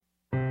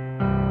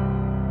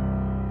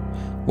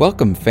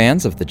Welcome,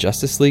 fans of the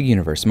Justice League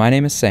universe. My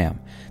name is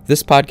Sam.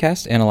 This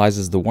podcast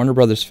analyzes the Warner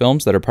Brothers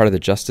films that are part of the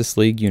Justice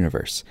League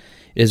universe.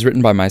 It is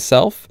written by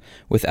myself,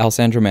 with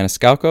Alessandro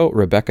Maniscalco,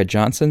 Rebecca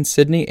Johnson,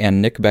 Sydney,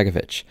 and Nick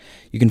Begovich.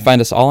 You can find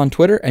us all on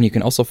Twitter, and you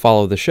can also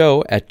follow the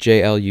show at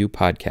JLU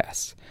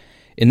Podcasts.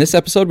 In this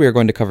episode, we are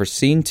going to cover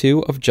Scene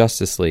 2 of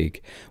Justice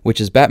League,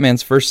 which is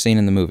Batman's first scene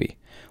in the movie.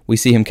 We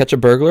see him catch a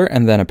burglar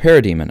and then a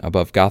parademon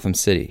above Gotham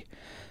City.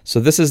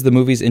 So this is the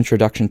movie's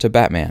introduction to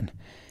Batman.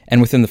 And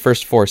within the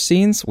first 4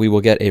 scenes, we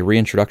will get a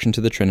reintroduction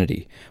to the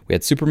Trinity. We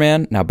had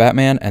Superman, now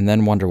Batman, and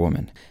then Wonder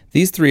Woman.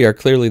 These 3 are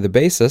clearly the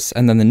basis,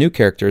 and then the new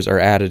characters are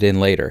added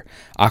in later: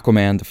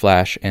 Aquaman, The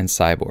Flash, and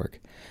Cyborg.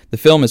 The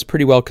film is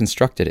pretty well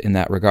constructed in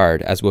that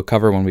regard, as we'll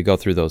cover when we go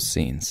through those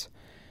scenes.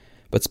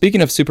 But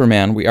speaking of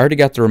Superman, we already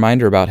got the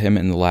reminder about him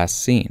in the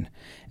last scene.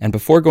 And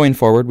before going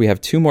forward, we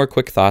have 2 more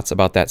quick thoughts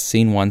about that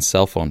Scene 1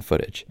 cell phone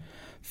footage.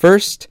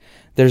 First,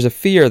 there's a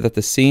fear that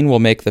the scene will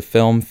make the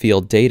film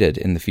feel dated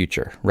in the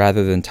future,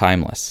 rather than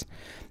timeless.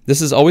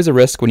 This is always a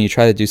risk when you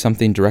try to do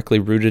something directly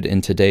rooted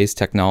in today's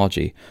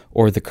technology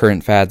or the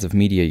current fads of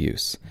media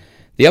use.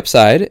 The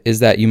upside is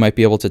that you might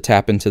be able to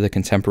tap into the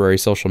contemporary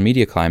social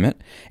media climate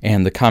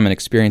and the common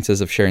experiences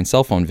of sharing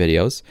cell phone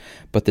videos,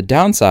 but the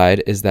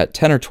downside is that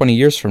 10 or 20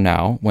 years from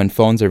now, when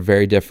phones are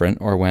very different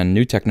or when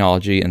new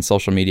technology and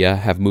social media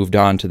have moved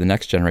on to the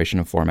next generation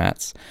of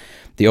formats,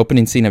 the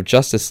opening scene of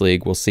Justice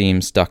League will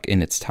seem stuck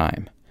in its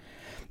time.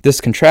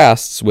 This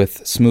contrasts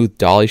with smooth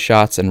dolly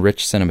shots and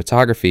rich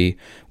cinematography,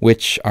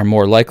 which are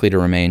more likely to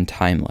remain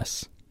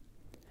timeless.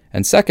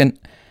 And second,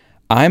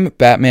 I'm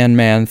Batman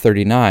Man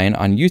 39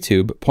 on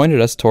YouTube pointed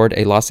us toward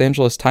a Los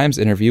Angeles Times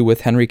interview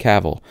with Henry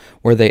Cavill,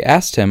 where they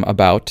asked him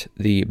about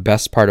the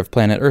best part of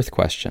planet Earth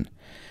question.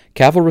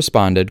 Cavill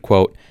responded,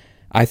 quote,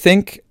 "I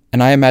think,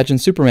 and I imagine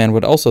Superman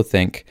would also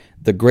think,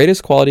 the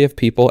greatest quality of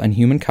people and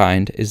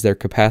humankind is their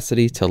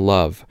capacity to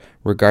love,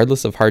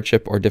 regardless of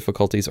hardship or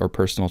difficulties or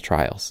personal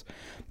trials.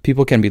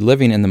 People can be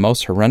living in the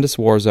most horrendous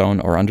war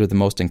zone or under the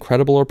most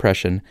incredible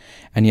oppression,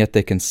 and yet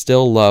they can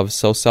still love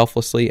so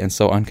selflessly and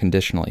so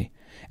unconditionally,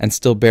 and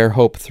still bear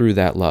hope through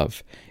that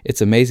love.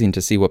 It's amazing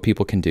to see what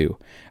people can do.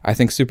 I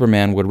think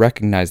Superman would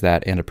recognize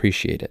that and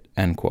appreciate it,"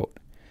 end quote.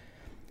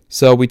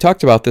 So we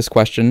talked about this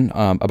question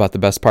about the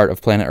best part of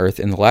planet Earth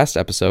in the last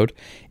episode,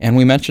 and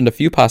we mentioned a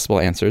few possible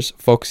answers,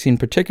 focusing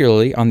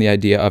particularly on the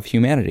idea of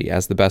humanity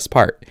as the best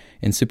part,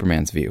 in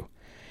Superman's view.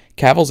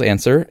 Cavill's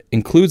answer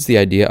includes the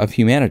idea of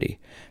humanity,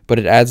 but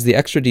it adds the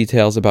extra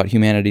details about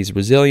humanity's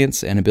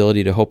resilience and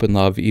ability to hope and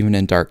love even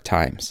in dark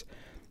times.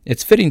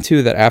 It's fitting,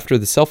 too, that after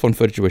the cell phone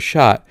footage was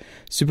shot,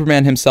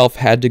 Superman himself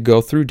had to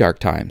go through dark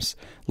times,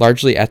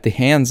 largely at the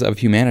hands of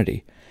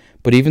humanity.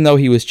 But even though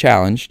he was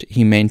challenged,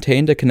 he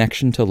maintained a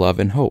connection to love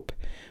and hope,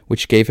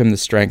 which gave him the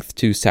strength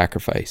to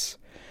sacrifice.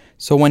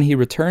 So when he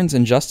returns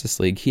in Justice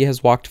League, he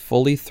has walked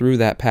fully through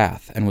that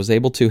path and was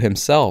able to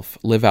himself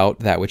live out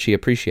that which he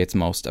appreciates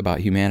most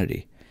about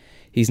humanity.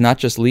 He's not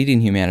just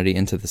leading humanity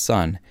into the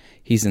sun,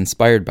 he's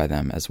inspired by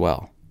them as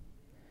well.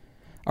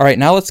 Alright,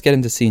 now let's get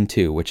into Scene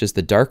 2, which is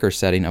the darker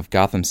setting of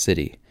Gotham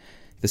City.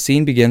 The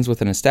scene begins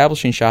with an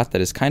establishing shot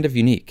that is kind of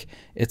unique.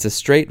 It's a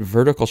straight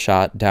vertical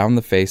shot down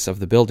the face of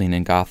the building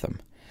in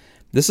Gotham.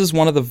 This is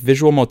one of the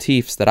visual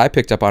motifs that I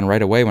picked up on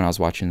right away when I was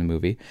watching the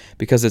movie,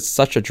 because it's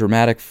such a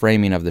dramatic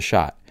framing of the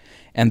shot.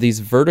 And these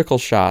vertical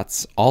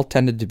shots all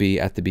tended to be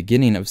at the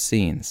beginning of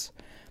scenes.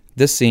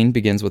 This scene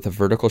begins with a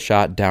vertical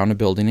shot down a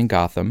building in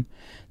Gotham.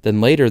 Then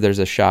later there's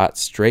a shot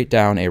straight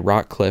down a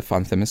rock cliff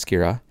on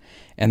Themyscira.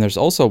 And there's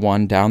also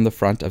one down the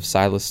front of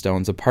Silas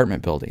Stone's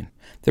apartment building.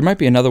 There might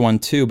be another one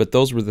too, but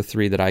those were the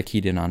 3 that I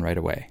keyed in on right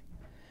away.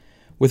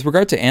 With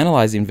regard to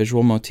analyzing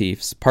visual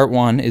motifs, part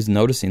 1 is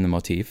noticing the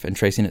motif and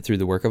tracing it through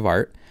the work of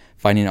art,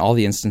 finding all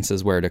the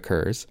instances where it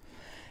occurs.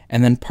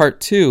 And then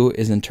part 2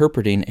 is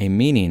interpreting a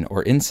meaning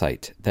or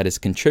insight that is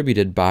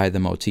contributed by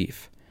the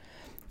motif.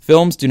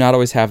 Films do not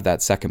always have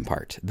that second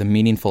part, the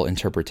meaningful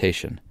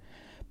interpretation.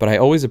 But I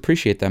always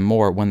appreciate them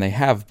more when they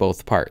have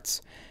both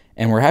parts.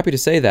 And we're happy to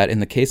say that in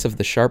the case of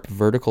the sharp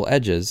vertical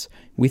edges,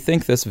 we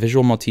think this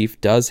visual motif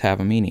does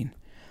have a meaning.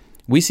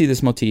 We see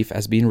this motif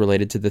as being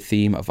related to the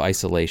theme of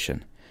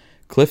isolation.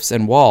 Cliffs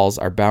and walls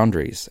are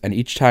boundaries, and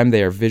each time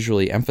they are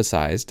visually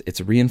emphasized,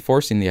 it's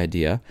reinforcing the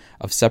idea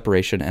of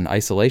separation and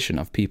isolation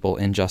of people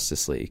in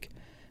Justice League.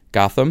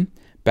 Gotham,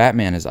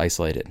 Batman is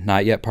isolated,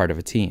 not yet part of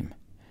a team.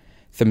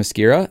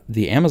 Themyscira,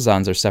 the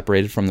Amazons are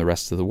separated from the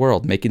rest of the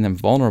world, making them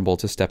vulnerable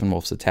to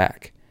Steppenwolf's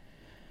attack.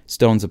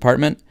 Stone's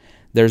apartment,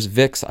 there's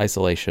Vic's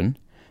isolation,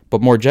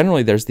 but more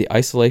generally there's the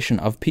isolation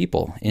of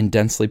people in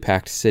densely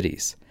packed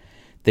cities.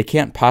 They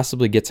can't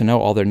possibly get to know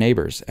all their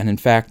neighbors, and in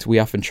fact, we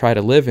often try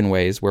to live in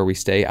ways where we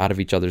stay out of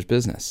each other's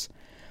business.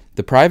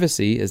 The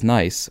privacy is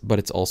nice, but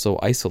it's also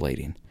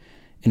isolating.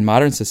 In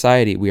modern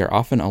society, we are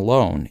often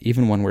alone,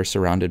 even when we're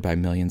surrounded by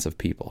millions of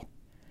people.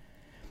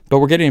 But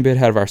we're getting a bit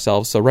ahead of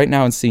ourselves, so right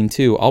now in Scene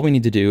 2, all we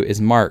need to do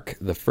is mark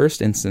the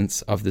first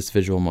instance of this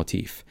visual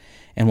motif,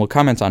 and we'll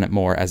comment on it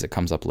more as it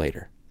comes up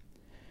later.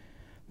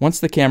 Once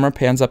the camera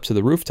pans up to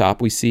the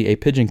rooftop, we see a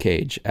pigeon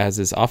cage, as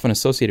is often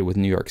associated with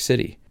New York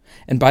City.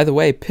 And by the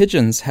way,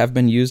 pigeons have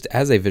been used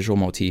as a visual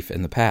motif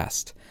in the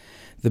past.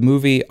 The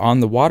movie On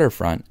the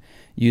Waterfront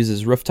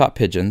uses rooftop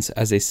pigeons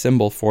as a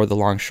symbol for the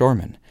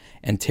longshoreman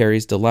and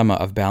Terry's dilemma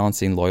of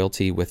balancing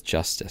loyalty with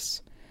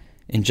justice.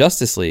 In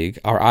Justice League,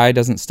 our eye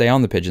doesn't stay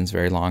on the pigeons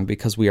very long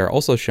because we are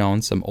also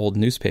shown some old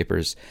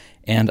newspapers,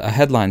 and a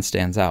headline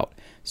stands out: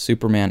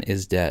 Superman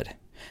is dead.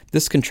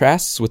 This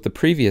contrasts with the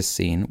previous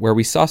scene where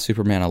we saw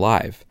Superman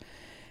alive,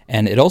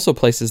 and it also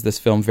places this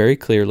film very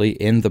clearly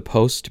in the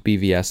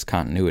post-BVS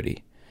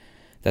continuity.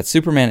 That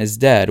Superman is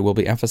dead will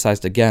be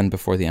emphasized again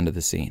before the end of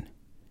the scene.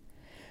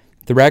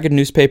 The ragged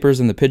newspapers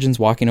and the pigeons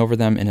walking over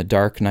them in a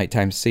dark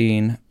nighttime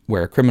scene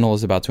where a criminal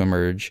is about to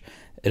emerge,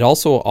 it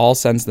also all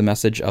sends the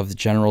message of the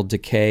general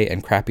decay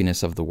and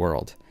crappiness of the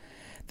world.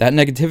 That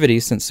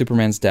negativity since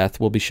Superman's death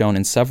will be shown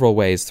in several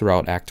ways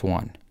throughout Act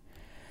 1.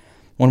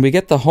 When we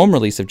get the home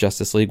release of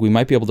Justice League, we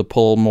might be able to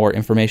pull more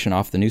information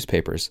off the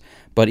newspapers,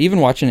 but even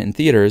watching it in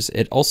theaters,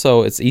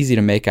 it's easy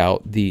to make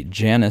out the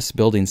Janus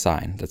building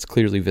sign that's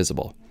clearly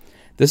visible.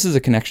 This is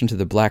a connection to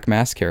the Black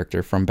Mask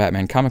character from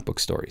Batman comic book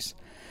stories.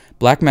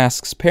 Black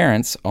Mask's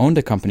parents owned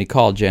a company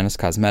called Janus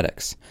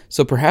Cosmetics,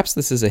 so perhaps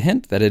this is a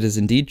hint that it is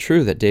indeed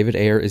true that David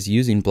Ayer is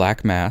using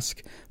Black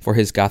Mask for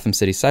his Gotham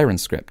City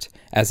Sirens script,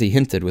 as he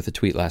hinted with a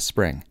tweet last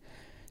spring.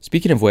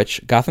 Speaking of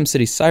which, Gotham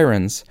City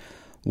Sirens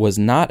was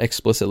not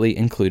explicitly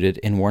included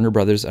in Warner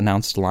Brothers'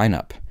 announced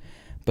lineup,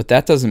 but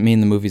that doesn't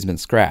mean the movie's been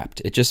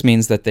scrapped. It just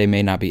means that they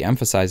may not be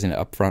emphasizing it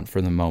up front for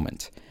the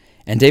moment.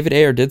 And David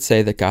Ayer did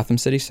say that Gotham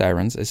City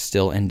Sirens is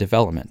still in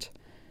development.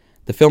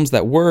 The films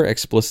that were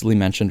explicitly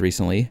mentioned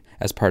recently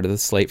as part of the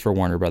slate for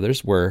Warner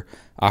Brothers were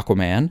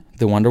Aquaman,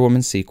 the Wonder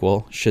Woman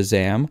sequel,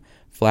 Shazam,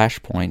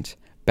 Flashpoint,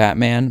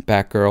 Batman,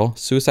 Batgirl,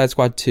 Suicide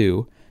Squad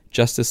 2,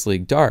 Justice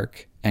League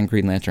Dark, and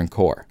Green Lantern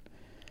Corps.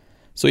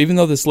 So even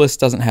though this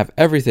list doesn't have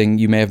everything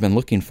you may have been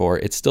looking for,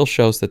 it still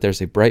shows that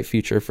there's a bright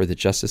future for the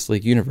Justice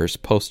League universe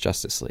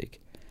post-Justice League.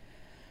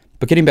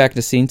 But getting back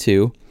to Scene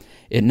 2,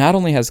 it not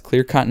only has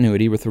clear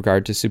continuity with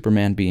regard to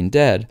Superman being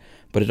dead,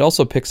 but it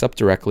also picks up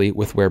directly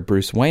with where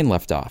Bruce Wayne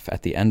left off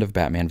at the end of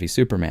Batman v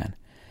Superman.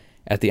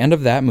 At the end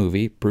of that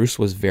movie, Bruce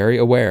was very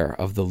aware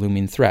of the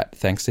looming threat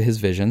thanks to his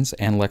visions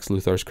and Lex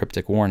Luthor's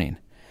cryptic warning.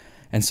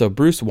 And so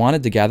Bruce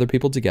wanted to gather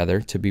people together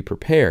to be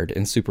prepared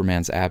in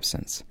Superman's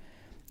absence.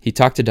 He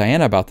talked to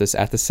Diana about this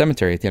at the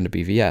cemetery at the end of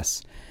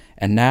BVS,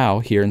 and now,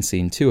 here in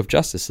Scene 2 of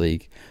Justice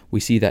League, we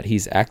see that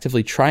he's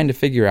actively trying to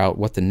figure out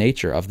what the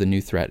nature of the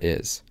new threat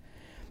is.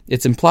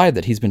 It's implied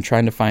that he's been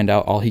trying to find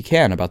out all he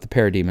can about the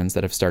parademons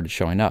that have started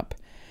showing up.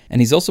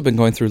 And he's also been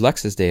going through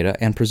Lex's data,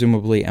 and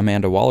presumably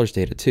Amanda Waller's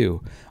data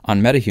too,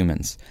 on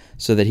metahumans,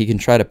 so that he can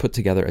try to put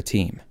together a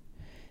team.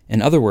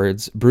 In other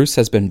words, Bruce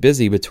has been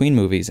busy between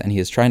movies, and he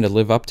is trying to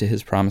live up to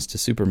his promise to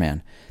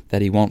Superman,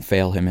 that he won't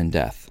fail him in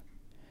death.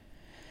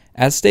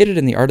 As stated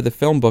in the Art of the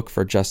Film book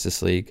for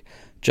Justice League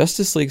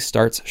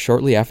starts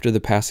shortly after the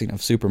passing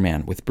of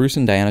Superman, with Bruce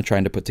and Diana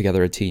trying to put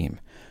together a team.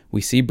 We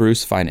see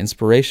Bruce find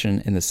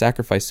inspiration in the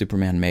sacrifice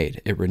Superman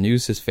made. It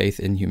renews his faith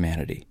in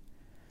humanity.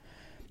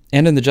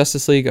 And in the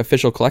Justice League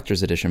Official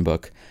Collector's Edition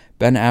book,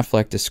 Ben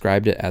Affleck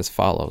described it as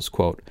follows,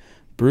 quote,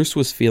 Bruce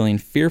was feeling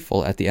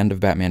fearful at the end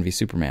of Batman v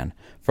Superman,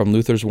 from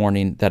Luthor's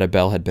warning that a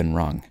bell had been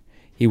rung.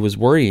 He was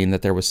worrying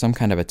that there was some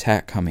kind of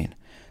attack coming,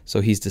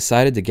 so he's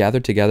decided to gather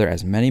together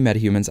as many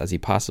metahumans as he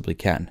possibly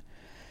can.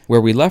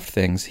 Where we left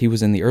things, he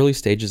was in the early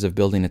stages of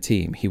building a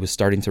team. He was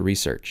starting to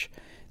research.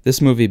 This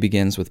movie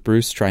begins with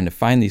Bruce trying to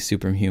find these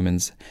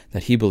superhumans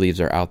that he believes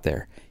are out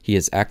there. He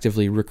is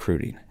actively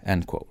recruiting,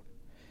 end quote.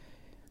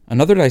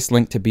 Another nice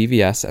link to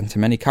BVS and to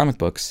many comic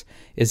books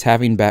is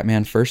having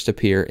Batman first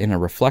appear in a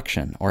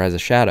reflection or as a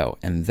shadow,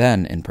 and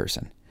then in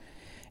person.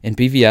 In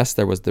BVS,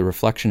 there was the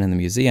reflection in the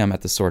museum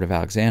at the Sword of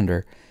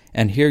Alexander,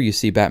 and here you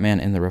see Batman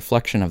in the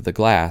reflection of the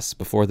glass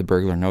before the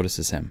burglar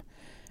notices him.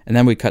 And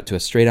then we cut to a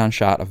straight-on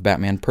shot of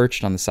Batman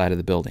perched on the side of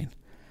the building.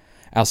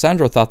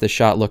 Alessandro thought this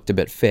shot looked a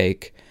bit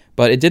fake,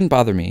 but it didn't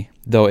bother me,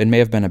 though it may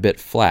have been a bit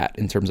flat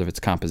in terms of its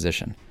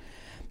composition.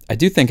 I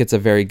do think it's a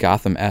very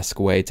Gotham-esque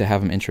way to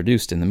have him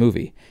introduced in the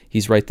movie.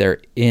 He's right there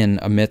in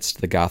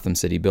amidst the Gotham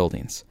City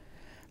buildings.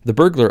 The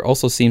burglar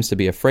also seems to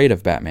be afraid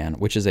of Batman,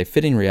 which is a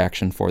fitting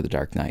reaction for the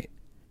Dark Knight.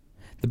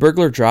 The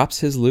burglar drops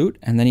his loot,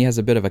 and then he has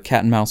a bit of a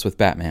cat and mouse with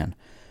Batman.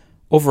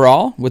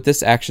 Overall, with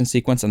this action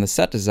sequence and the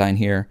set design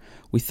here,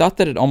 we thought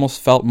that it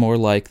almost felt more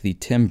like the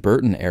Tim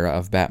Burton era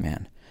of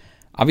Batman.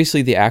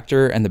 Obviously, the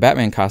actor and the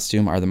Batman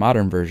costume are the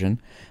modern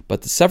version,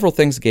 but several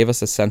things gave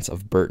us a sense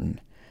of Burton.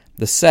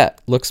 The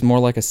set looks more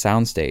like a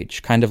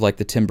soundstage, kind of like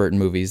the Tim Burton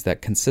movies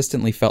that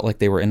consistently felt like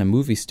they were in a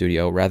movie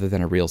studio rather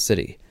than a real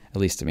city, at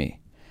least to me.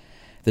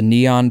 The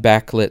neon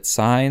backlit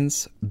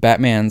signs,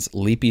 Batman's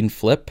leaping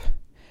flip,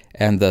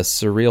 and the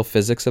surreal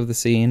physics of the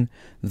scene,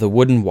 the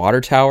wooden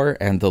water tower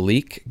and the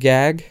leak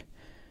gag,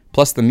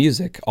 plus the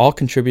music, all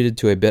contributed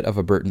to a bit of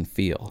a Burton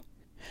feel.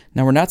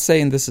 Now, we're not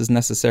saying this is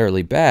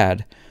necessarily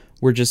bad.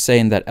 We're just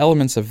saying that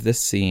elements of this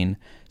scene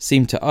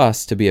seem to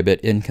us to be a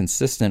bit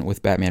inconsistent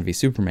with Batman v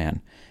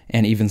Superman,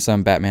 and even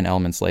some Batman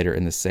elements later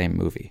in the same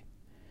movie.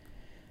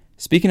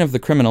 Speaking of the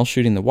criminal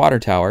shooting the water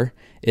tower,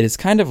 it is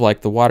kind of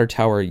like the water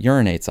tower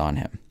urinates on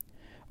him.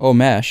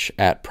 Omesh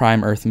at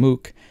Prime Earth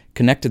Mook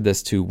connected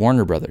this to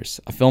Warner Brothers,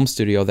 a film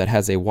studio that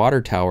has a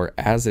water tower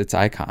as its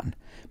icon,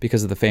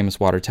 because of the famous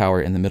water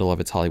tower in the middle of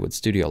its Hollywood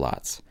studio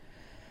lots.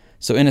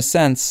 So in a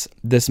sense,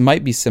 this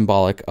might be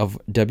symbolic of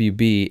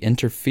WB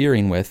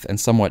interfering with and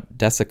somewhat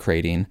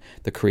desecrating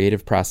the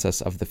creative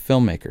process of the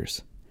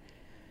filmmakers.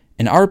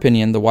 In our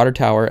opinion, the water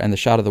tower and the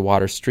shot of the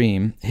water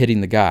stream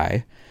hitting the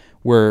guy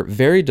were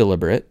very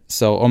deliberate,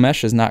 so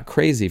Omesh is not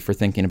crazy for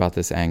thinking about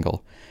this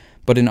angle.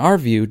 But in our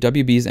view,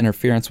 WB's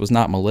interference was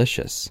not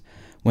malicious.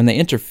 When they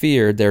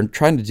interfered, they're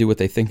trying to do what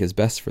they think is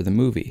best for the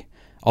movie.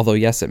 Although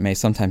yes, it may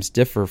sometimes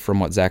differ from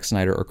what Zack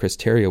Snyder or Chris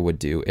Terrio would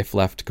do if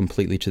left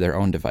completely to their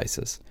own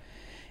devices.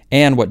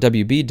 And what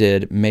WB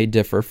did may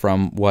differ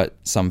from what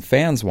some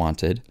fans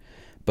wanted,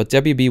 but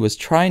WB was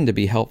trying to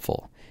be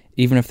helpful,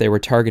 even if they were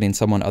targeting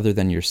someone other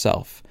than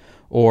yourself,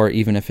 or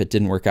even if it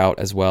didn't work out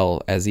as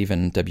well as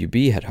even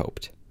WB had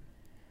hoped.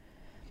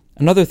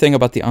 Another thing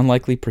about the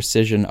unlikely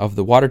precision of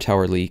the water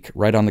tower leak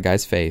right on the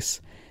guy's face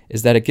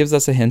is that it gives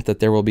us a hint that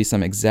there will be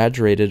some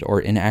exaggerated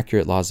or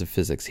inaccurate laws of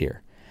physics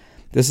here.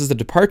 This is a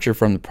departure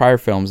from the prior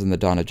films in the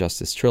Dawn of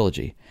Justice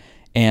trilogy,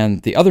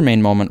 and the other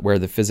main moment where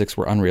the physics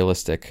were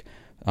unrealistic,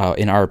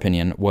 in our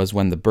opinion, was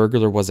when the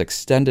burglar was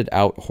extended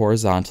out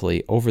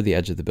horizontally over the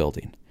edge of the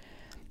building.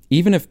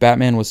 Even if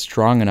Batman was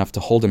strong enough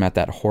to hold him at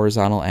that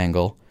horizontal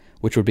angle,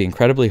 which would be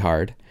incredibly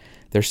hard,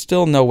 there's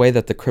still no way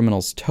that the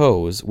criminal's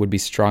toes would be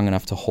strong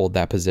enough to hold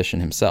that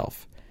position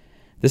himself.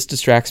 This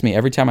distracts me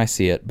every time I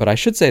see it, but I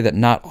should say that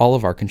not all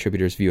of our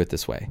contributors view it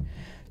this way.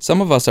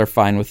 Some of us are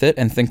fine with it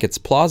and think it's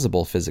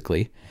plausible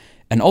physically,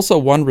 and also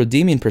one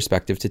redeeming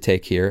perspective to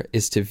take here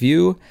is to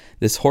view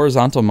this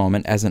horizontal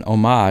moment as an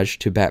homage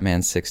to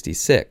Batman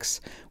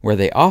 66, where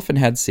they often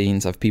had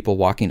scenes of people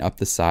walking up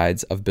the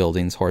sides of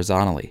buildings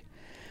horizontally.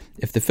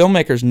 If the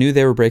filmmakers knew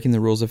they were breaking the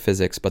rules of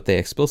physics, but they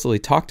explicitly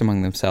talked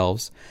among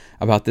themselves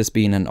about this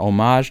being an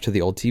homage to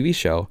the old TV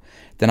show,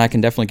 then I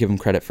can definitely give them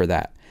credit for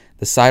that.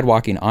 The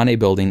sidewalking on a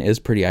building is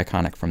pretty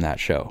iconic from that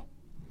show.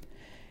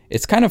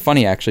 It's kind of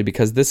funny, actually,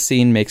 because this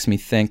scene makes me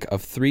think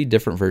of 3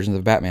 different versions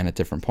of Batman at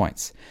different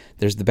points.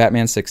 There's the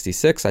Batman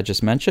 66 I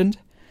just mentioned.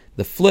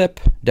 The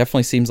flip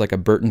definitely seems like a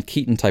Burton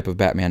Keaton type of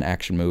Batman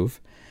action move.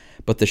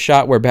 But the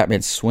shot where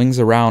Batman swings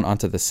around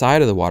onto the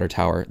side of the water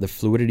tower, the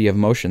fluidity of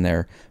motion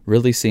there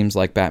really seems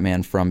like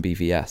Batman from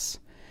BVS.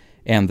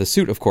 And the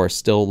suit, of course,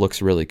 still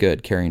looks really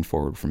good carrying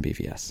forward from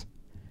BVS.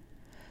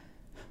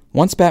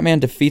 Once Batman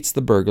defeats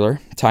the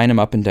burglar, tying him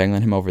up and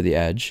dangling him over the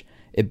edge,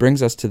 it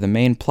brings us to the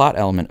main plot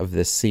element of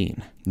this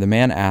scene. The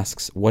man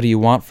asks, "What do you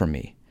want from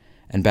me?"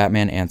 And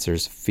Batman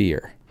answers,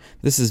 "Fear."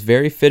 This is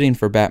very fitting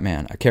for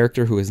Batman, a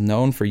character who is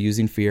known for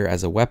using fear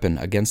as a weapon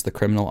against the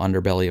criminal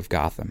underbelly of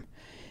Gotham.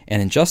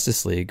 And in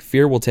Justice League,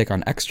 fear will take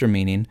on extra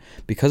meaning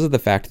because of the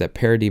fact that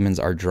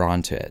parademons are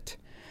drawn to it.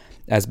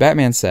 As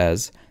Batman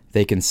says,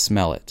 they can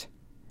smell it.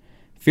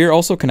 Fear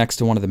also connects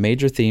to one of the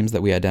major themes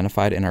that we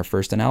identified in our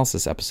first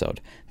analysis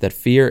episode, that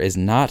fear is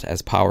not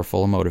as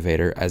powerful a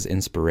motivator as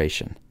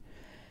inspiration.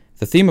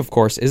 The theme, of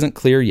course, isn't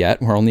clear yet.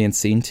 We're only in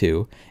scene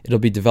 2. It'll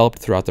be developed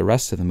throughout the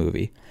rest of the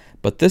movie.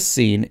 But this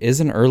scene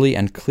is an early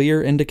and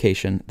clear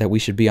indication that we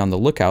should be on the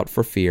lookout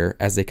for fear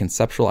as a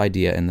conceptual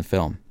idea in the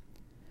film.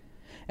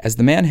 As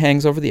the man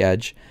hangs over the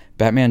edge,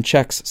 Batman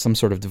checks some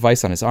sort of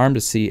device on his arm to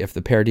see if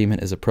the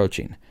parademon is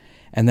approaching.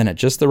 And then at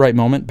just the right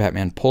moment,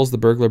 Batman pulls the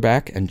burglar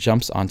back and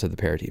jumps onto the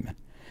parademon.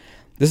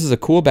 This is a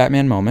cool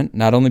Batman moment,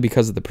 not only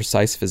because of the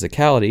precise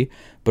physicality,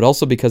 but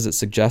also because it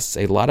suggests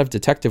a lot of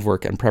detective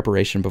work and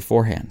preparation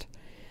beforehand.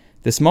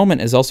 This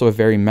moment is also a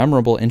very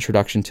memorable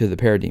introduction to the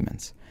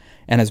parademons.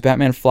 And as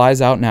Batman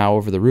flies out now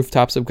over the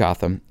rooftops of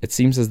Gotham, it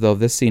seems as though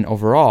this scene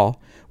overall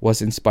was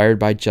inspired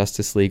by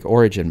Justice League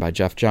Origin by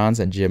Geoff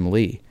Johns and Jim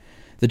Lee,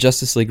 the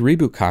Justice League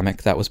reboot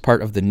comic that was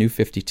part of the New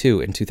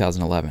 52 in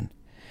 2011.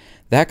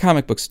 That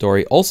comic book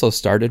story also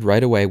started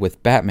right away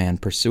with Batman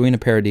pursuing a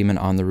parademon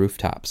on the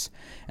rooftops,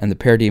 and the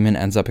parademon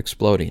ends up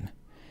exploding.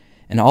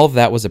 And all of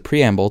that was a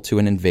preamble to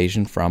an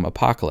invasion from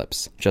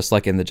Apokolips, just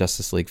like in the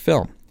Justice League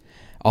film,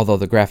 although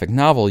the graphic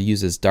novel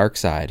uses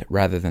Darkseid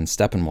rather than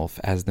Steppenwolf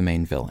as the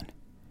main villain.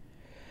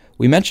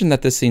 We mentioned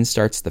that this scene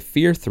starts the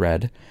fear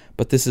thread,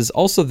 but this is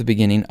also the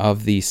beginning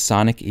of the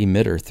sonic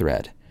emitter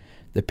thread.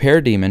 The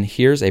parademon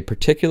hears a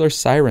particular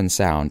siren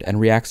sound and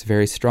reacts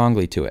very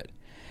strongly to it.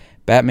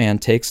 Batman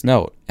takes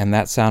note, and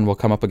that sound will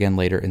come up again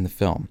later in the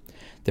film.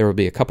 There will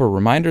be a couple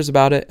reminders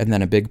about it, and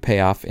then a big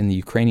payoff in the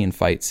Ukrainian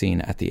fight scene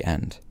at the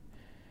end.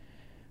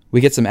 We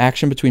get some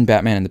action between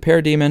Batman and the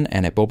parademon,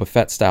 and a Boba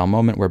Fett-style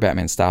moment where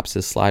Batman stops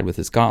his slide with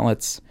his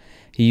gauntlets.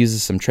 He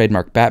uses some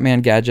trademark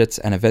Batman gadgets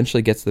and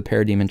eventually gets the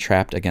parademon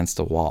trapped against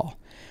a wall,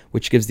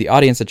 which gives the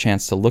audience a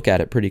chance to look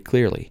at it pretty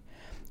clearly.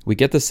 We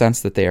get the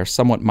sense that they are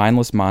somewhat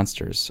mindless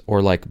monsters,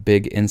 or like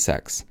big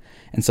insects,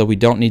 and so we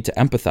don't need to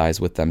empathize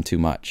with them too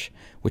much,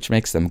 which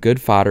makes them good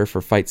fodder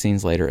for fight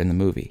scenes later in the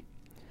movie.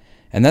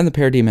 And then the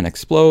parademon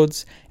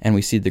explodes, and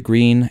we see the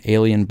green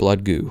alien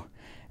blood goo,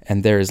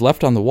 and there is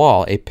left on the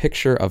wall a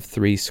picture of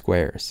 3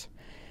 squares.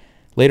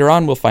 Later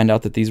on, we'll find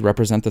out that these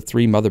represent the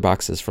 3 mother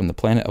boxes from the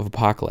planet of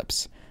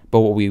Apocalypse, but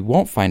what we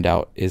won't find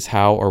out is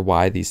how or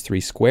why these 3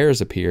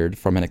 squares appeared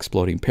from an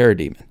exploding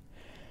parademon.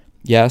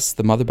 Yes,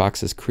 the mother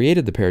boxes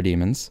created the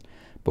parademons,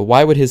 but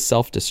why would his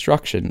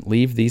self-destruction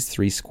leave these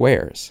 3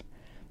 squares?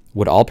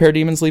 Would all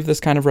parademons leave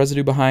this kind of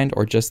residue behind,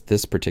 or just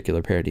this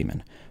particular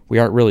parademon? We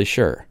aren't really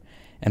sure.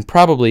 And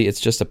probably it's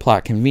just a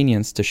plot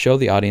convenience to show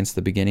the audience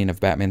the beginning of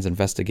Batman's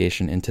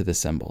investigation into the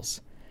symbols.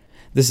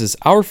 This is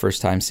our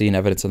first time seeing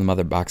evidence of the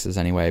mother boxes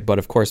anyway, but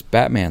of course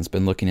Batman's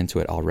been looking into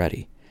it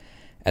already.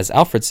 As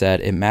Alfred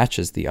said, it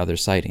matches the other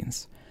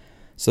sightings.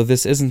 So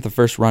this isn't the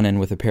first run-in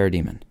with a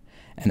parademon.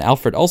 And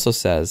Alfred also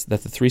says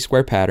that the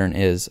 3-square pattern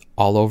is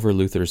all over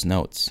Luthor's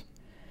notes.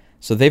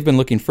 So they've been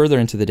looking further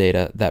into the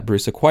data that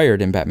Bruce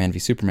acquired in Batman v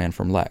Superman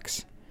from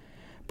Lex.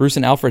 Bruce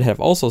and Alfred have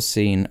also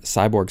seen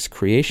Cyborg's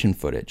creation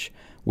footage,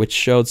 which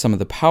showed some of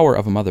the power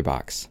of a mother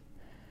box.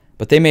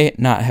 But they may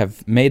not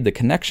have made the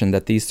connection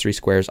that these 3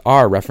 squares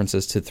are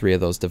references to 3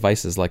 of those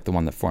devices like the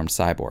one that formed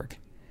Cyborg.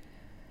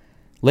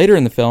 Later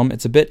in the film,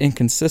 it's a bit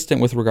inconsistent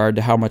with regard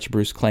to how much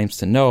Bruce claims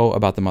to know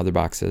about the mother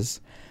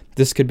boxes.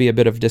 This could be a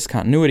bit of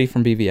discontinuity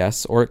from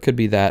BVS, or it could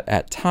be that,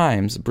 at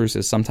times, Bruce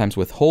is sometimes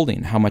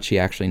withholding how much he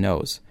actually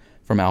knows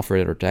from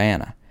Alfred or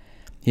Diana.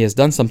 He has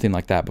done something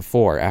like that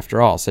before,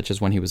 after all, such as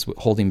when he was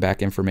holding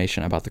back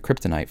information about the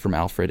kryptonite from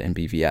Alfred and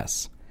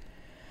BVS.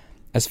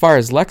 As far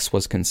as Lex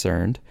was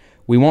concerned,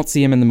 we won't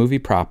see him in the movie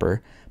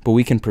proper, but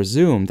we can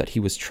presume that he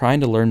was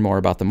trying to learn more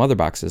about the mother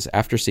boxes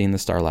after seeing the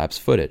Star Labs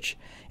footage,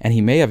 and he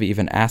may have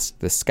even asked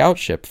the scout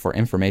ship for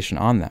information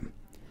on them.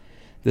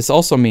 This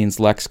also means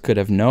Lex could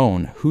have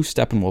known who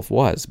Steppenwolf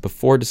was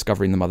before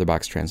discovering the mother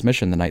box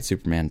transmission the night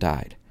Superman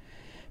died.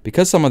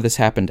 Because some of this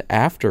happened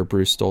after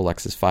Bruce stole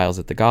Lex's files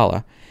at the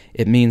gala,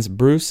 it means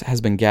Bruce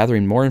has been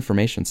gathering more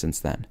information since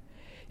then.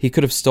 He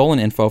could have stolen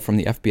info from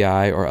the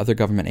FBI or other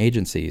government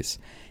agencies,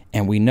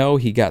 and we know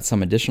he got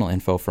some additional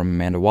info from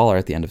Amanda Waller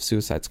at the end of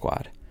Suicide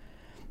Squad.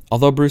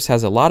 Although Bruce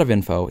has a lot of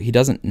info, he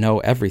doesn't know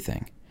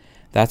everything.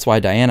 That's why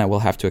Diana will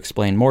have to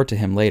explain more to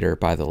him later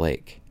by the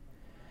lake.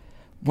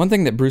 One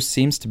thing that Bruce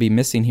seems to be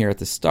missing here at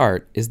the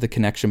start is the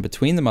connection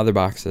between the mother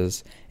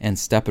boxes and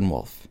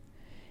Steppenwolf.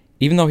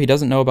 Even though he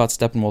doesn't know about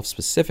Steppenwolf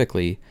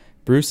specifically,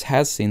 Bruce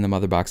has seen the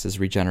mother box's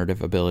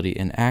regenerative ability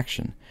in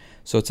action,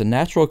 so it's a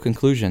natural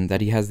conclusion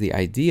that he has the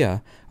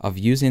idea of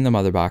using the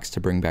mother box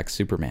to bring back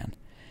Superman.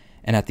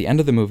 And at the end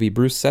of the movie,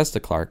 Bruce says to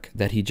Clark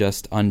that he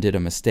just undid a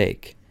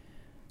mistake.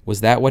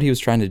 Was that what he was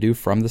trying to do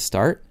from the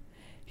start?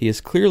 He is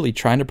clearly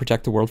trying to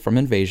protect the world from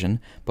invasion,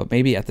 but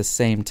maybe at the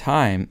same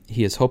time,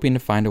 he is hoping to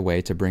find a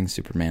way to bring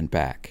Superman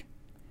back.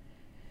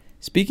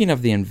 Speaking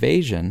of the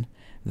invasion,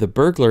 the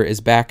burglar is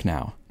back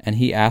now, and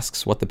he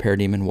asks what the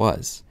parademon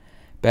was.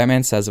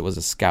 Batman says it was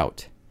a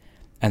scout.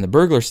 And the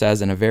burglar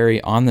says in a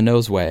very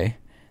on-the-nose way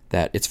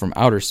that it's from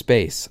outer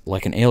space,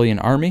 like an alien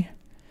army.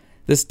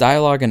 This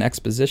dialogue and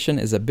exposition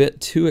is a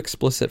bit too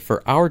explicit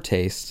for our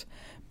taste,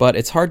 but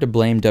it's hard to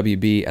blame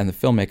WB and the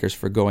filmmakers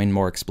for going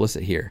more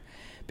explicit here,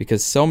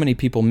 because so many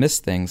people miss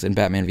things in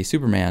Batman v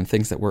Superman,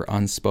 things that were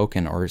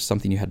unspoken or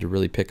something you had to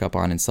really pick up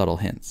on in subtle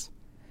hints.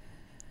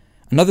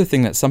 Another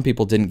thing that some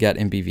people didn't get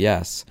in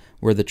BVS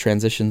were the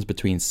transitions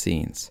between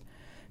scenes.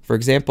 For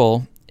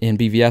example, in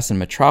BVS and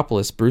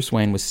Metropolis, Bruce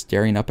Wayne was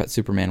staring up at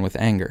Superman with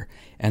anger,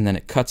 and then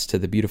it cuts to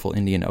the beautiful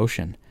Indian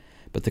Ocean.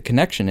 But the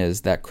connection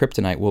is that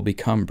kryptonite will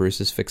become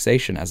Bruce's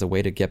fixation as a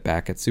way to get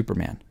back at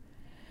Superman.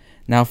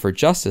 Now for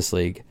Justice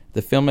League,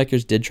 the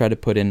filmmakers did try to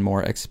put in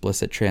more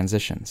explicit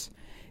transitions.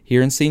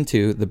 Here in Scene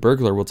 2, the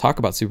burglar will talk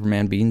about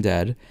Superman being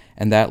dead,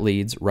 and that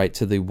leads right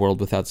to the World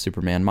Without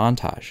Superman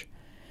montage.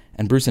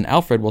 And Bruce and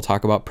Alfred will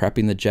talk about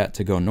prepping the jet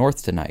to go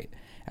north tonight,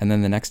 and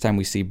then the next time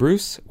we see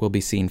Bruce will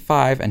be Scene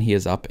 5, and he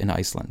is up in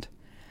Iceland.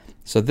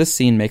 So this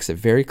scene makes it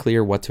very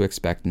clear what to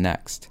expect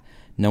next.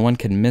 No one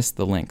can miss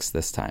the links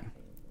this time.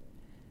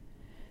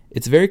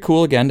 It's very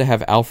cool again to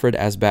have Alfred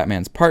as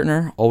Batman's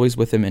partner, always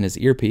with him in his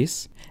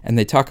earpiece, and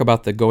they talk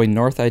about the going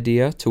north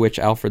idea, to which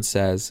Alfred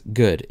says,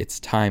 "Good, it's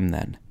time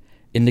then,"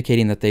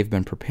 indicating that they've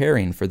been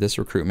preparing for this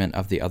recruitment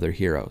of the other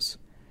heroes.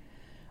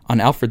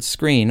 On Alfred's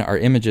screen are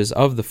images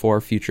of the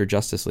 4 future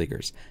Justice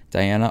Leaguers,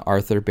 Diana,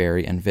 Arthur,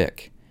 Barry, and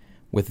Vic.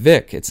 With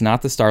Vic, it's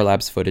not the Star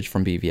Labs footage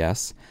from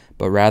BVS,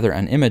 but rather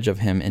an image of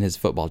him in his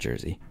football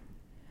jersey.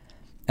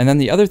 And then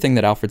the other thing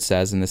that Alfred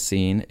says in this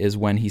scene is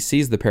when he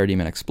sees the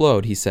parademon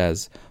explode, he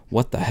says,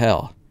 "What the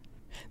hell?"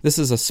 This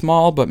is a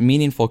small but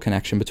meaningful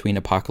connection between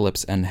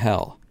Apocalypse and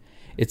hell.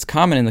 It's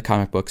common in the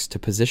comic books to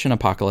position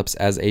Apocalypse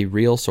as a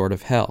real sort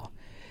of hell,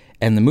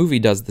 and the movie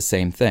does the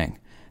same thing,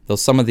 though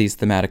some of these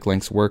thematic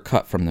links were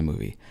cut from the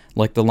movie,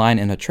 like the line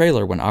in a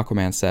trailer when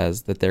Aquaman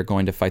says that they're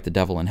going to fight the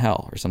devil in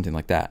hell, or something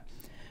like that.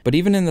 But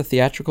even in the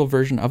theatrical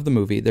version of the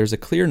movie, there's a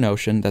clear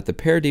notion that the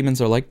parademons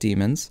are like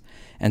demons,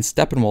 and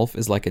Steppenwolf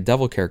is like a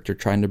devil character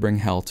trying to bring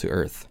hell to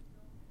Earth.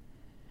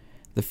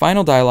 The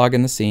final dialogue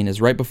in the scene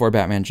is right before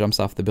Batman jumps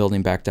off the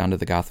building back down to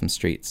the Gotham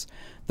streets.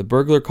 The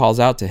burglar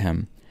calls out to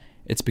him,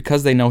 "It's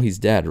because they know he's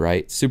dead,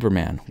 right?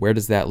 Superman, where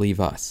does that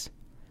leave us?"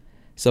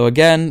 So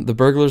again, the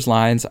burglar's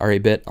lines are a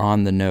bit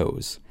on the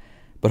nose.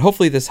 But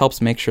hopefully this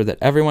helps make sure that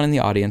everyone in the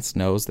audience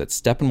knows that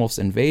Steppenwolf's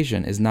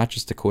invasion is not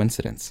just a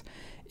coincidence.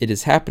 It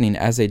is happening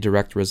as a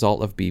direct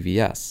result of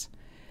BVS.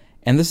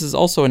 And this is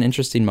also an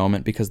interesting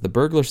moment because the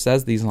burglar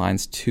says these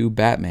lines to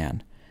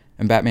Batman,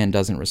 and Batman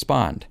doesn't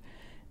respond.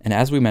 And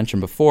as we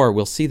mentioned before,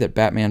 we'll see that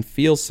Batman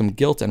feels some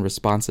guilt and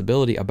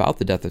responsibility about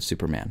the death of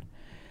Superman.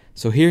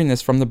 So hearing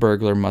this from the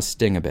burglar must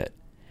sting a bit.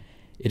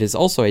 It is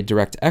also a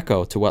direct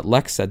echo to what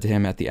Lex said to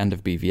him at the end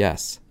of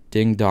BVS,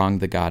 "Ding dong,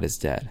 the god is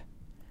dead."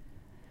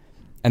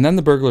 And then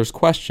the burglar's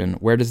question,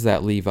 where does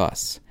that leave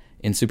us,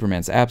 in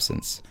Superman's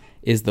absence,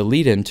 is the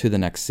lead-in to the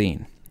next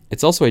scene.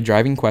 It's also a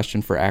driving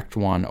question for Act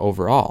 1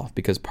 overall,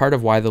 because part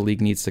of why the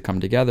League needs to come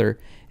together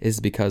is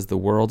because the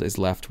world is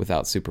left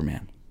without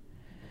Superman.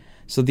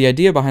 So the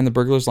idea behind the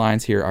burglar's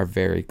lines here are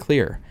very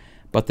clear,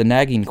 but the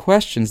nagging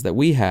questions that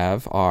we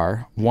have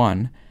are,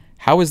 1,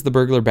 how is the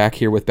burglar back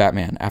here with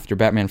Batman after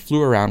Batman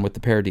flew around with the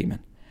Parademon?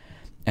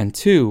 And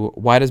 2,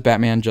 why does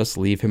Batman just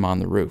leave him on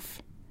the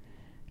roof?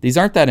 These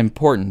aren't that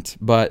important,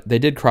 but they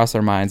did cross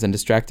our minds and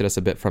distracted us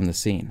a bit from the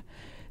scene.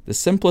 The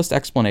simplest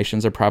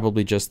explanations are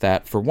probably just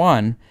that, for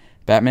one,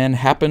 Batman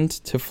happened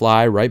to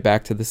fly right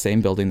back to the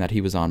same building that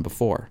he was on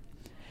before.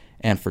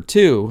 And for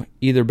 2,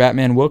 either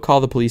Batman will call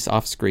the police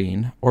off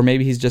screen, or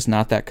maybe he's just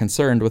not that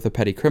concerned with a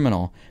petty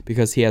criminal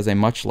because he has a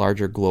much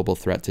larger global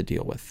threat to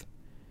deal with.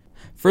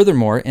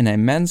 Furthermore, in a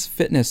Men's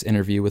Fitness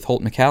interview with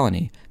Holt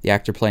McCallany, the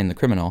actor playing the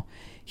criminal,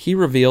 he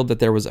revealed that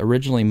there was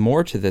originally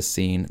more to this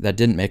scene that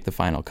didn't make the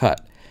final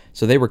cut,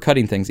 so they were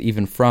cutting things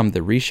even from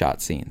the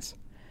reshot scenes.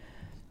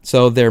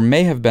 So there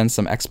may have been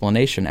some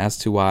explanation as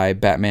to why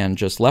Batman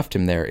just left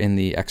him there in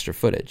the extra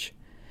footage.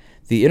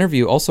 The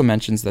interview also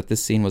mentions that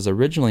this scene was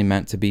originally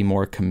meant to be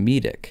more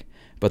comedic,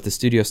 but the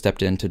studio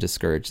stepped in to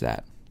discourage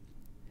that.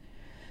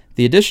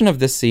 The addition of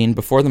this scene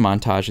before the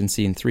montage in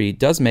Scene 3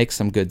 does make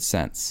some good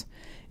sense.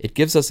 It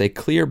gives us a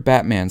clear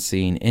Batman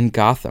scene in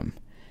Gotham,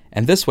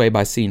 and this way,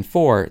 by Scene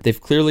 4,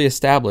 they've clearly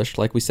established,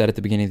 like we said at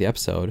the beginning of the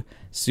episode,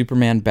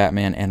 Superman,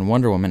 Batman, and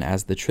Wonder Woman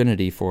as the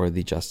Trinity for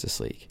the Justice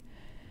League.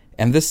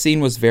 And this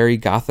scene was very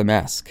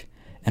Gotham-esque,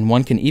 and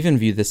one can even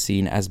view this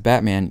scene as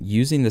Batman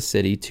using the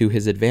city to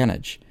his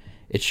advantage.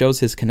 It shows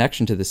his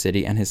connection to the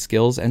city and his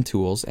skills and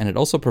tools, and it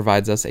also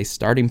provides us a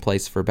starting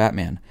place for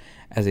Batman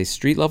as a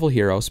street-level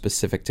hero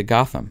specific to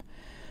Gotham,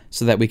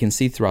 so that we can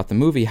see throughout the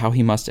movie how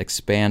he must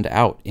expand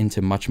out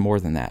into much more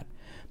than that,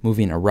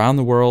 moving around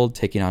the world,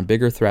 taking on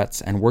bigger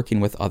threats, and working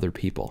with other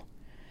people.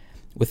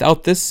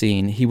 Without this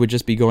scene, he would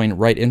just be going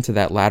right into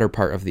that latter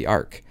part of the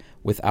arc,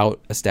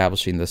 without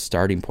establishing the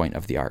starting point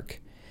of the arc.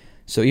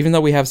 So even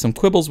though we have some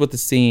quibbles with the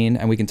scene,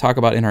 and we can talk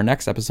about in our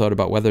next episode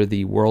about whether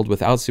the World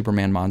Without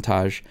Superman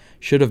montage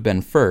should have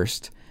been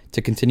first,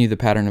 to continue the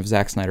pattern of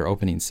Zack Snyder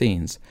opening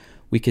scenes,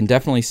 we can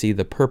definitely see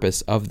the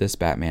purpose of this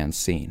Batman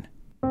scene.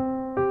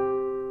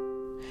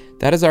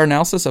 That is our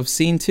analysis of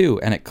Scene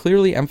 2, and it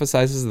clearly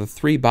emphasizes the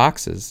 3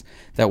 boxes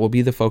that will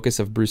be the focus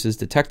of Bruce's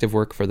detective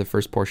work for the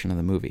first portion of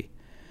the movie.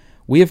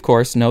 We, of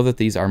course, know that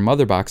these are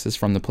mother boxes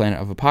from the Planet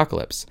of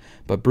Apokolips,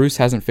 but Bruce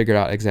hasn't figured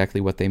out exactly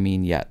what they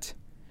mean yet.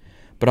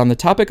 But on the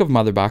topic of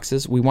mother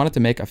boxes, we wanted to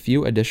make a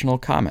few additional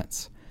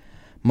comments.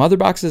 Mother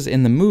boxes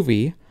in the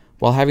movie,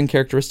 while having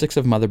characteristics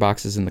of mother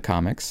boxes in the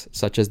comics,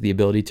 such as the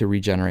ability to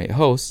regenerate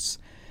hosts,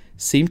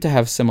 seem to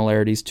have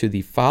similarities to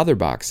the Father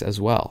Box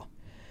as well.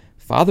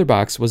 Father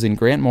Box was in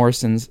Grant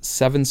Morrison's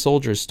Seven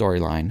Soldiers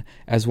storyline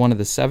as one of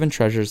the 7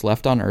 treasures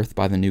left on Earth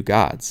by the New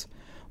Gods,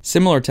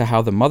 similar to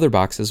how the mother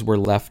boxes were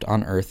left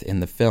on Earth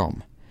in the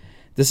film.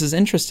 This is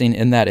interesting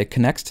in that it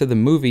connects to the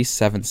movie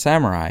Seven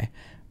Samurai,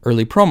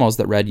 early promos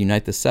that read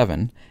Unite the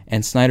Seven,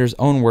 and Snyder's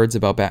own words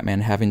about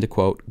Batman having to,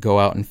 quote, go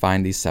out and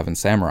find these 7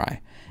 samurai,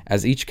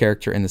 as each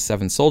character in the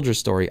Seven Soldiers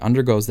story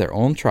undergoes their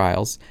own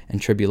trials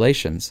and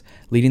tribulations,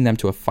 leading them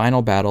to a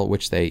final battle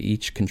which they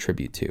each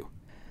contribute to.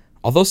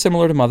 Although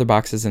similar to Mother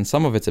Boxes in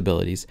some of its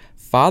abilities,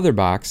 Father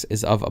Box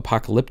is of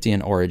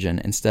apocalyptian origin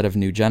instead of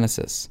New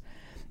Genesis.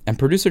 And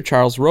producer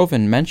Charles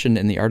Roven mentioned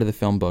in the Art of the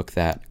Film book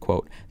that,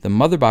 quote, the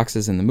mother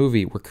boxes in the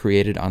movie were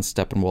created on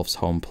Steppenwolf's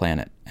home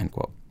planet, end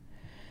quote.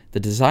 The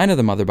design of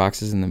the mother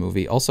boxes in the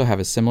movie also have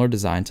a similar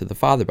design to the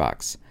Father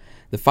Box.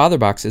 The Father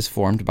Box is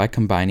formed by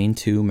combining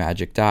 2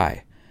 magic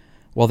die.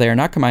 While they are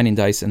not combining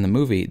dice in the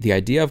movie, the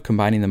idea of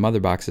combining the mother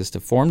boxes to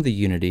form the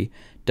Unity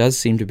does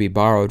seem to be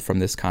borrowed from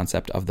this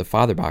concept of the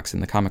Father Box in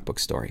the comic book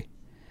story.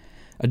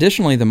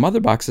 Additionally, the mother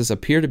boxes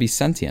appear to be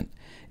sentient,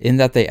 in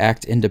that they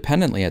act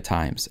independently at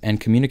times and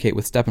communicate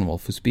with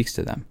Steppenwolf, who speaks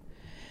to them.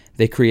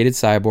 They created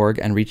Cyborg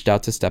and reached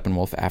out to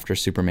Steppenwolf after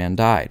Superman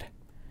died.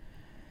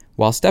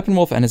 While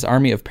Steppenwolf and his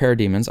army of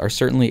parademons are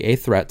certainly a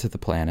threat to the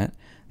planet,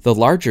 the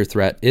larger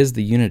threat is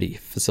the Unity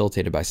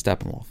facilitated by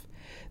Steppenwolf.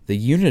 The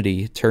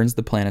Unity turns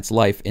the planet's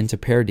life into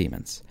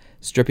parademons,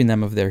 stripping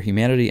them of their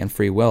humanity and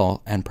free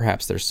will, and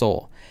perhaps their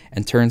soul,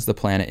 and turns the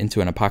planet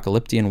into an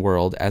apocalyptian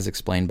world as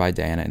explained by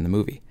Diana in the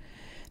movie.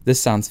 This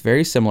sounds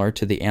very similar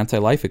to the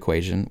anti-life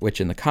equation,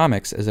 which in the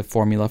comics is a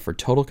formula for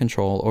total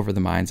control over the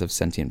minds of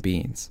sentient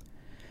beings.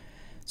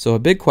 So a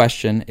big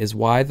question is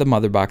why the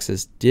mother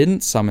boxes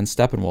didn't summon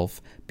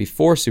Steppenwolf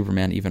before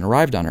Superman even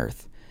arrived on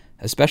Earth,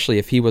 especially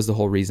if he was the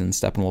whole reason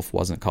Steppenwolf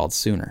wasn't called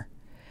sooner.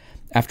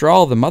 After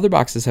all, the mother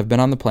boxes have been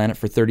on the planet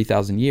for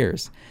 30,000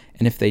 years,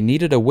 and if they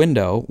needed a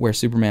window where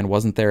Superman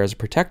wasn't there as a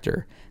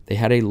protector, they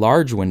had a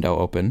large window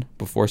open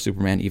before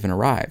Superman even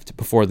arrived,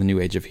 before the New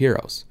Age of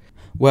Heroes.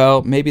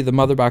 Well, maybe the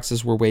mother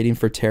boxes were waiting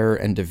for terror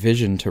and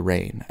division to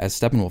reign, as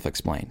Steppenwolf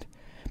explained.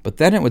 But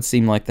then it would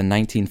seem like the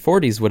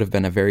 1940s would have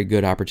been a very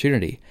good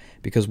opportunity,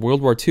 because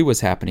World War II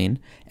was happening,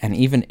 and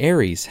even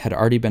Ares had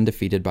already been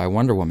defeated by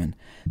Wonder Woman,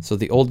 so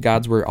the old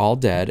gods were all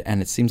dead,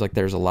 and it seems like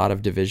there's a lot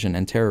of division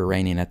and terror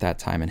reigning at that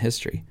time in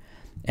history.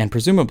 And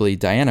presumably,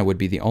 Diana would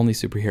be the only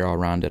superhero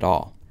around at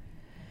all.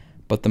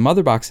 But the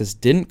mother boxes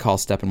didn't call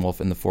Steppenwolf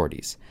in the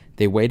 40s.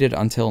 They waited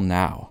until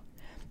now.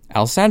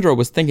 Alessandro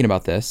was thinking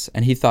about this,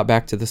 and he thought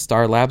back to the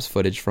Star Labs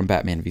footage from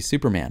Batman v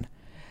Superman.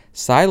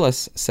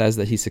 Silas says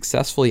that he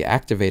successfully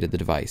activated the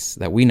device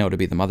that we know to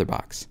be the mother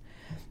box.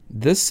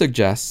 This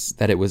suggests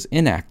that it was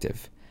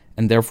inactive,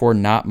 and therefore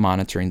not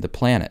monitoring the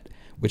planet,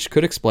 which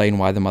could explain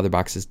why the mother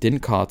boxes didn't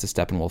call it to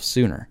Steppenwolf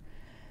sooner.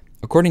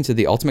 According to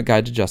the Ultimate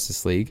Guide to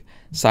Justice League,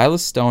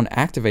 Silas Stone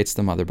activates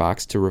the mother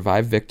box to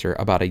revive Victor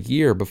about a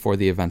year before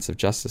the events of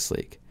Justice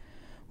League.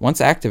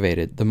 Once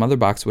activated, the mother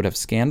box would have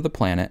scanned the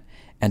planet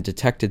and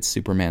detected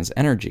Superman's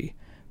energy,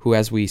 who,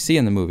 as we see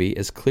in the movie,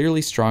 is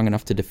clearly strong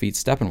enough to defeat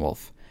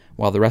Steppenwolf,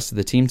 while the rest of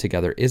the team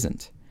together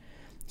isn't.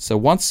 So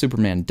once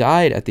Superman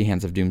died at the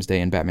hands of Doomsday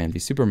in Batman v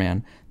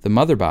Superman, the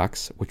mother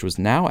box, which was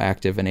now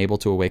active and able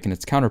to awaken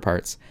its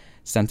counterparts,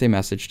 sent a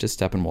message to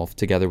Steppenwolf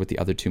together with the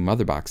other two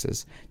mother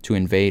boxes to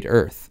invade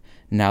Earth,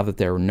 now that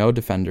there were no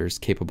defenders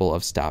capable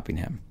of stopping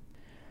him.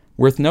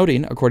 Worth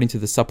noting, according to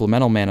the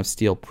supplemental Man of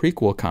Steel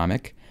prequel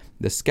comic,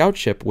 the scout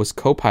ship was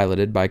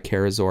co-piloted by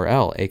Kara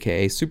Zor-El,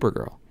 aka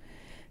Supergirl.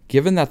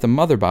 Given that the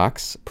mother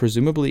box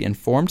presumably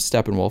informed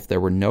Steppenwolf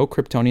there were no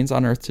Kryptonians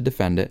on Earth to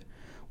defend it,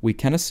 we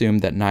can assume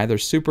that neither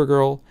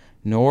Supergirl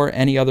nor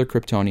any other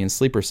Kryptonian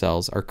sleeper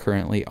cells are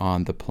currently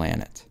on the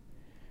planet.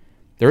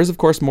 There is, of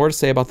course, more to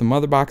say about the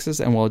mother boxes,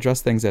 and we'll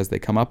address things as they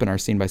come up in our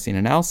scene-by-scene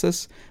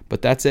analysis,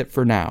 but that's it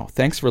for now.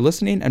 Thanks for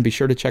listening, and be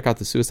sure to check out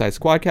the Suicide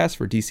Squadcast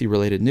for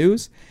DC-related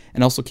news,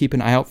 and also keep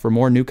an eye out for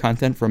more new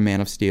content from Man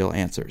of Steel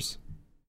Answers.